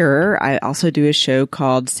here, I also do a show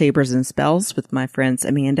called Sabers and Spells with my friends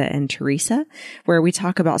Amanda and Teresa, where we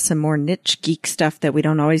talk about some more niche geek stuff that we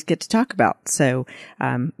don't always get to talk about. So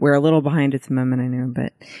we're a little behind at the moment, I know,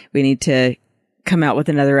 but we need to come out with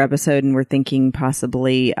another episode, and we're thinking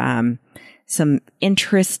possibly some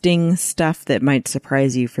interesting stuff that might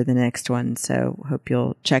surprise you for the next one. So hope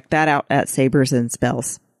you'll check that out at Sabers and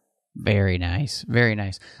Spells. Very nice. Very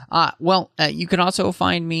nice. You can also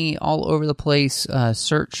find me all over the place.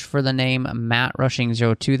 Search for the name Matt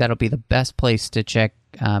Rushing02. That'll be the best place to check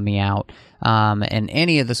me out. And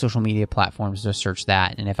any of the social media platforms, just search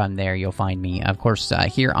that. And if I'm there, you'll find me. Of course,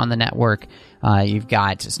 here on the network, you've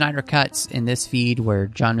got Snyder Cuts in this feed where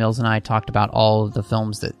John Mills and I talked about all of the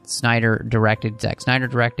films that Zack Snyder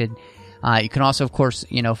directed. You can also, of course,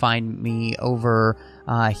 find me over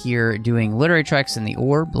here doing Literary Treks in the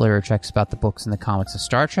Orb. Literary Treks about the books and the comics of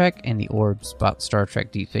Star Trek, and the Orb's about Star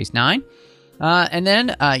Trek Deep Space Nine. And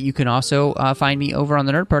then you can also find me over on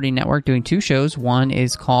the Nerd Party Network doing 2 shows. One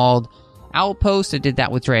is called Outpost. I did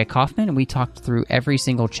that with Drea Kaufman, and we talked through every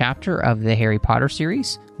single chapter of the Harry Potter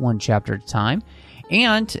series, one chapter at a time.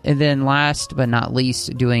 And then last but not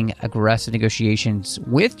least, doing Aggressive Negotiations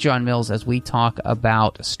with John Mills as we talk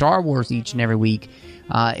about Star Wars each and every week.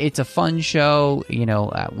 It's a fun show.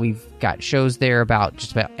 We've got shows there about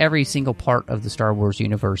just about every single part of the Star Wars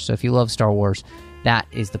universe. So if you love Star Wars, that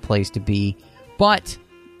is the place to be. But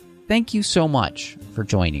thank you so much for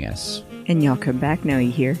joining us. And y'all come back now,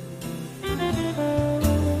 you hear?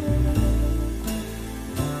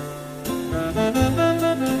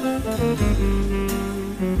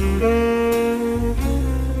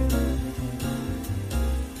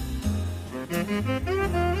 Mm-hmm.